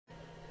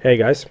Hey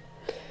guys,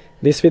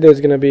 this video is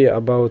gonna be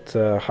about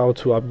how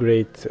to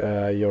upgrade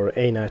your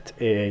Anet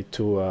A8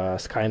 to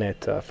Skynet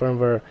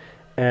firmware,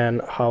 and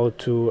how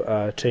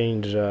to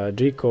change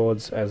G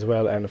codes as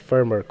well and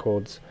firmware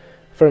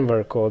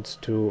codes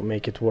to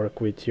make it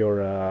work with your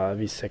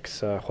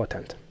V6 hot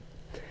end.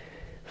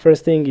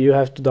 First thing, you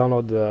have to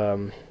download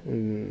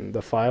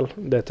the file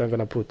that I'm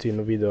gonna put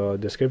in video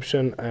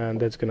description, and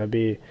that's gonna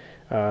be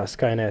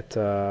Skynet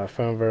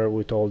firmware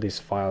with all these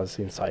files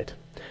inside.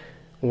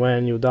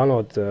 When you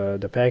download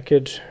the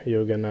package,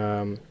 you're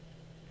gonna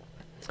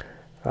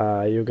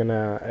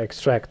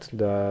extract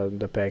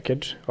the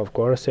package, of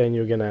course, and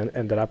you're gonna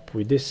end up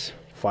with these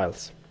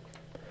files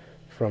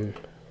from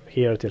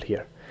here till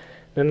here.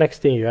 The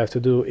next thing you have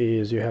to do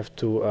is you have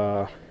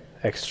to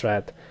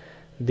extract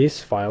these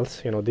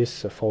files,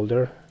 this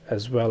folder,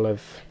 as well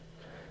as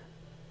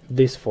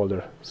this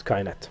folder,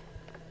 Skynet,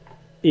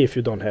 if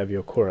you don't have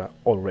your Cora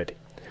already.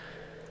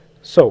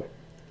 So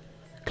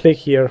click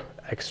here,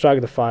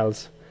 extract the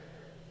files,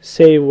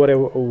 save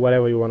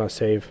whatever you want to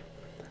save.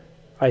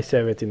 I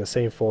save it in the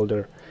same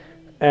folder,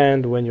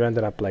 and when you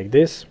ended up like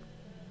this,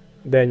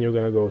 then you're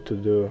gonna go to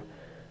the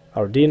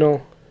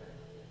Arduino,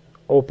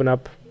 open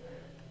up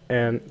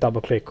and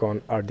double click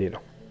on Arduino.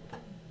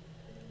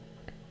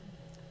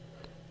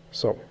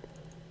 So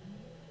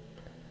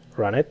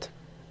run it.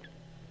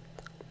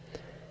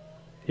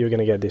 You're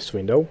gonna get this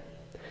window.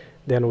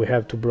 Then we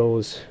have to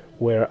browse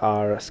where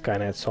our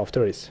Skynet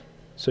software is.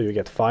 So you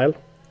get file,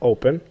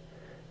 open,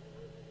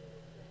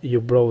 you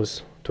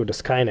browse to the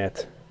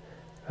Skynet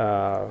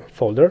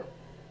folder,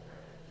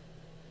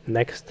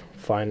 next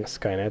find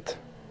Skynet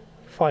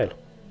file,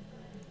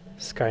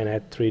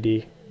 Skynet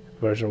 3D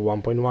version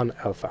 1.1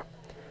 alpha.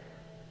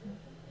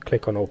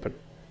 Click on open.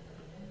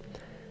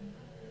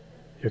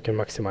 You can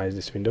maximize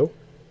this window.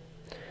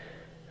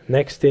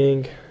 Next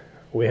thing,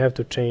 we have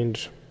to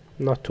change,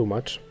 not too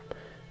much,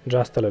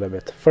 just a little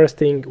bit. First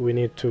thing, we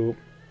need to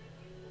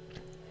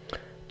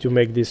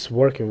make this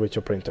working with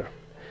your printer.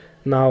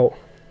 Now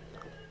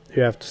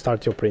you have to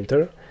start your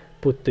printer,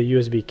 put the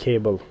USB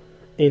cable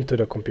into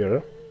the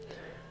computer,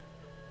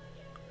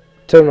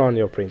 turn on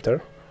your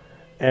printer,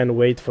 and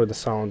wait for the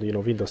sound,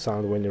 Windows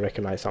sound, when you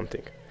recognize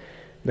something.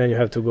 Then you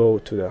have to go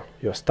to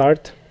your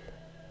start,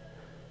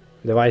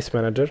 device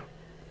manager,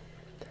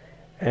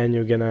 and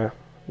you're gonna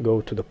go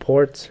to the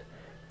ports,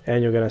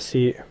 and you're gonna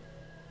see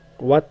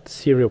what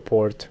serial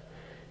port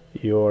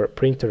your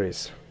printer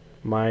is.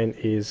 Mine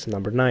is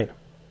number 9.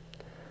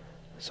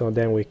 So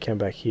then we come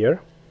back here,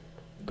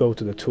 go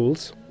to the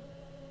tools,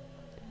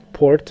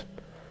 port,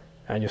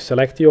 and you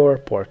select your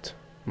port.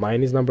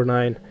 Mine is number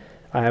 9.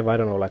 I have, I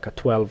don't know, like a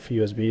 12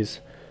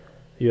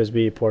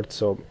 USB port,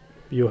 so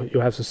you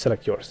have to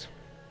select yours.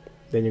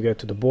 Then you go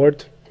to the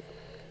board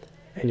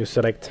and you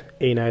select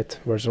Anet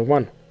version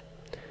 1.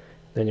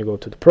 Then you go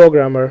to the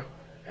programmer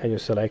and you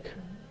select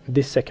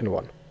this second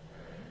one,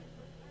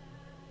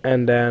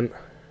 and then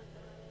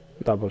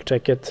double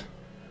check it.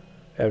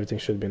 Everything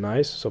should be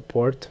nice. So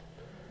port,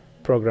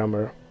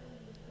 programmer,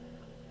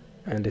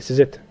 and this is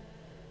it.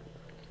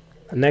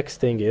 The next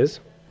thing is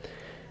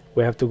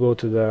we have to go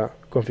to the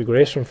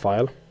configuration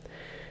file,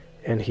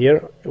 and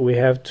here we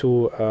have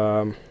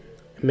to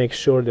make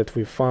sure that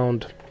we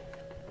found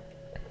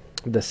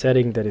the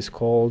setting that is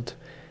called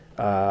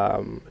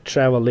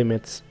travel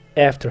limits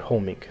after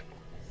homing.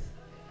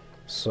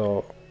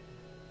 So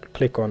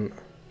click on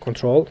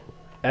Control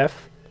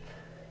F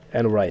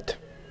and write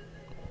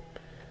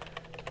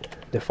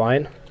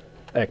define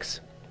X,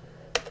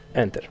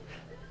 enter,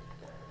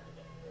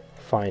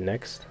 find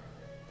next,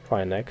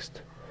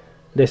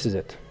 this is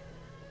it.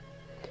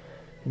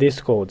 This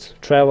code's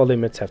travel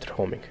limits after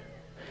homing.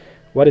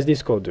 What does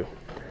this code do?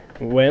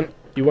 When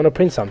you want to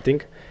print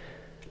something,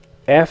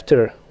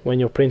 after when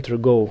your printer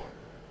go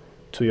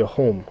to your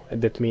home,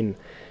 that means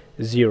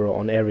 0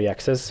 on every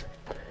axis,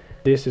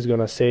 this is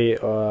gonna say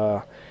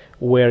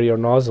where your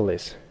nozzle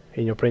is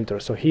in your printer,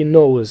 so he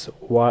knows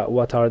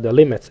what are the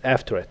limits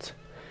after it.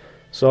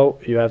 So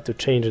you have to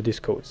change these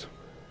codes.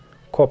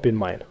 Copy in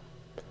mine.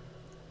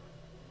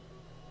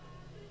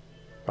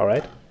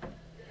 Alright.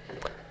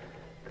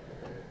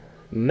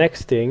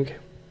 Next thing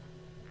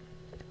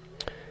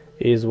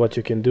is what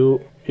you can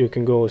do. You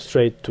can go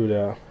straight to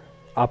the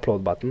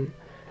upload button,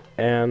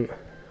 and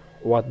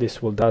what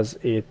this will does,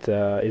 it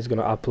is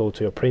gonna upload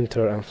to your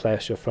printer and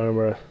flash your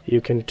firmware.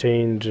 You can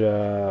change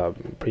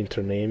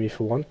printer name if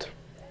you want.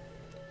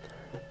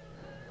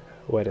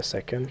 Wait a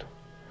second.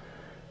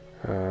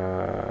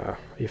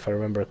 If I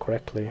remember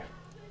correctly,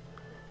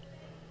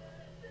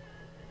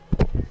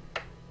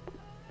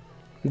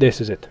 this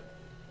is it.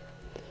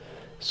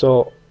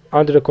 So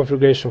under the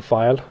configuration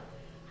file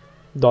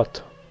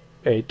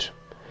 .h,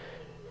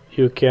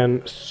 you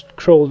can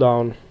scroll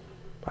down,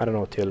 I don't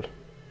know, till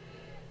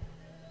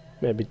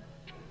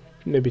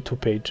maybe 2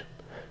 page,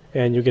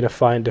 and you're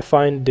gonna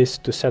define this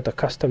to set a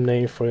custom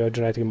name for your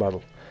genetic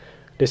model.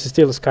 This is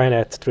still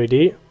Skynet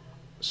 3D,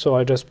 so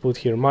I just put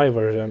here my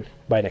version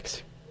by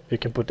Nexi. You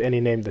can put any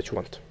name that you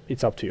want,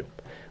 it's up to you,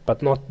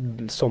 but not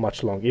so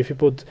much long. If you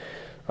put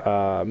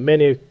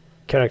many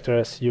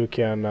characters you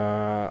can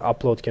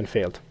upload can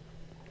fail.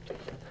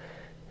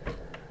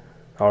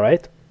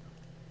 Alright.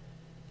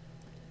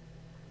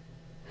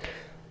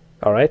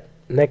 Alright,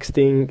 next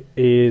thing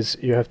is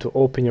you have to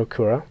open your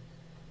Cura.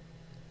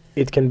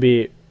 It can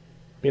be,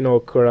 you know,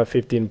 Cura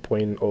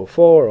 15.04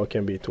 or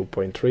can be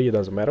 2.3, it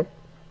doesn't matter.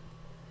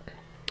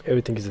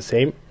 Everything is the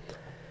same.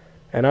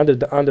 And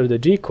under the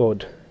G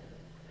code,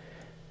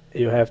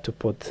 you have to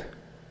put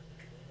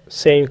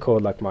same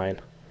code like mine,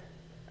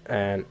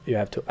 and you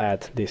have to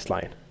add this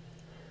line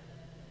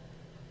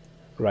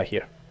right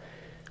here,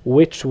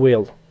 which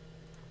will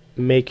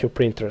make your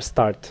printer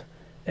start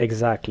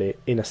exactly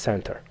in the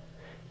center.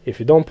 If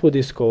you don't put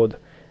this code,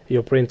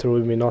 your printer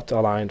will be not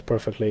aligned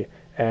perfectly,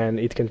 and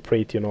it can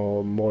print, you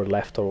know, more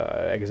left or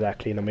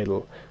exactly in the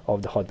middle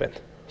of the hotbed.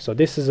 So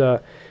this is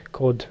a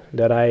code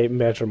that I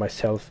measure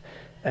myself,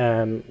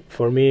 and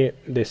for me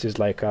this is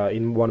like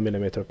in 1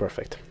 millimeter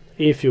perfect.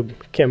 If you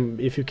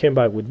came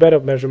back with better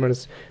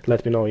measurements,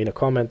 let me know in a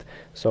comment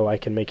so I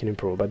can make it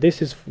improve. But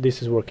this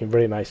is working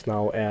very nice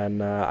now,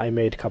 and I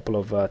made a couple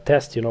of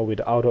tests, you know,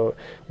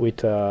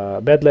 with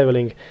bed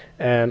leveling,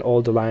 and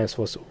all the lines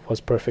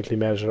was perfectly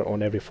measured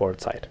on every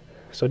forward side.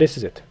 So this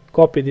is it.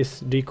 Copy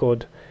this G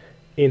code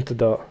into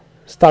the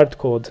start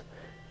code,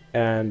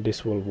 and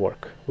this will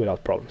work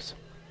without problems.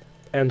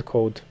 End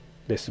code,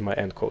 this is my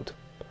end code.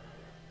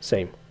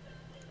 Same.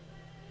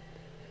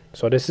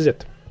 So this is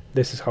it.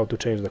 This is how to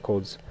change the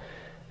codes,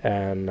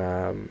 and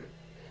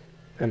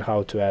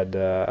how to add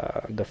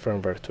the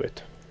firmware to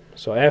it.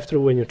 So after,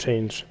 when you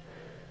change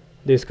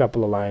these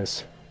couple of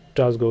lines,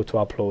 just go to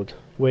upload,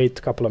 wait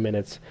a couple of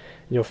minutes,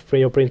 your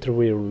printer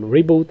will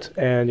reboot,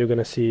 and you're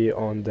gonna see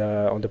on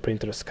the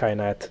printer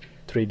Skynet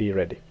 3D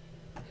ready.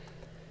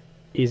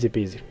 Easy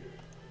peasy.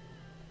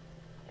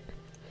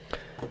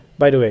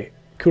 By the way,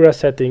 Cura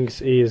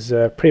settings is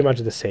pretty much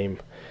the same,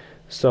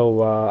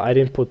 so I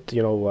didn't put,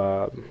 you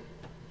know,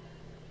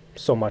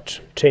 so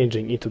much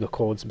changing into the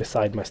codes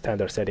beside my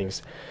standard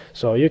settings.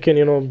 So you can,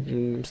 you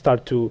know,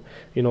 start to,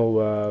 you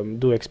know,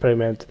 do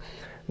experiment.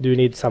 Do you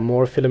need some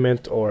more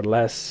filament or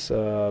less?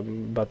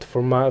 But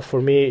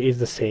for me it's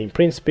the same.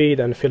 Print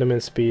speed and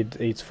filament speed,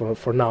 it's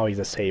for now is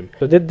the same.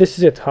 So this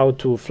is it, how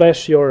to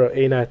flash your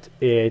Anet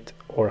A8,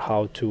 or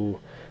how to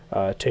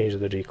change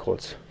the G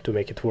codes to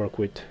make it work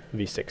with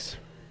V6.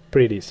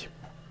 Pretty easy.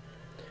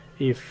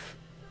 If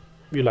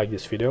you like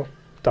this video,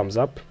 thumbs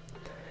up.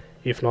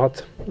 If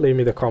not, leave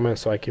me the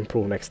comments so I can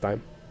improve next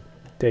time.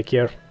 Take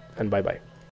care, and bye bye.